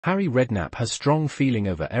Harry Redknapp has strong feeling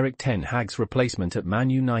over Erik Ten Hag's replacement at Man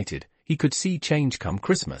Utd. He could see change come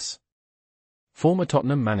Christmas. Former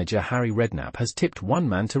Tottenham manager Harry Redknapp has tipped one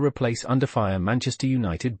man to replace under-fire Manchester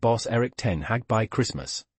United boss Erik Ten Hag by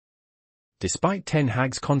Christmas. Despite Ten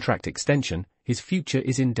Hag's contract extension, his future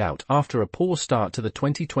is in doubt after a poor start to the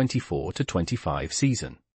 2024-25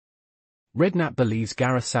 season. Redknapp believes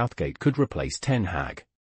Gareth Southgate could replace Ten Hag.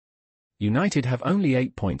 United have only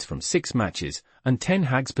 8 points from 6 matches, and Ten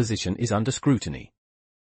Hag's position is under scrutiny.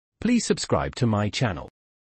 Please subscribe to my channel.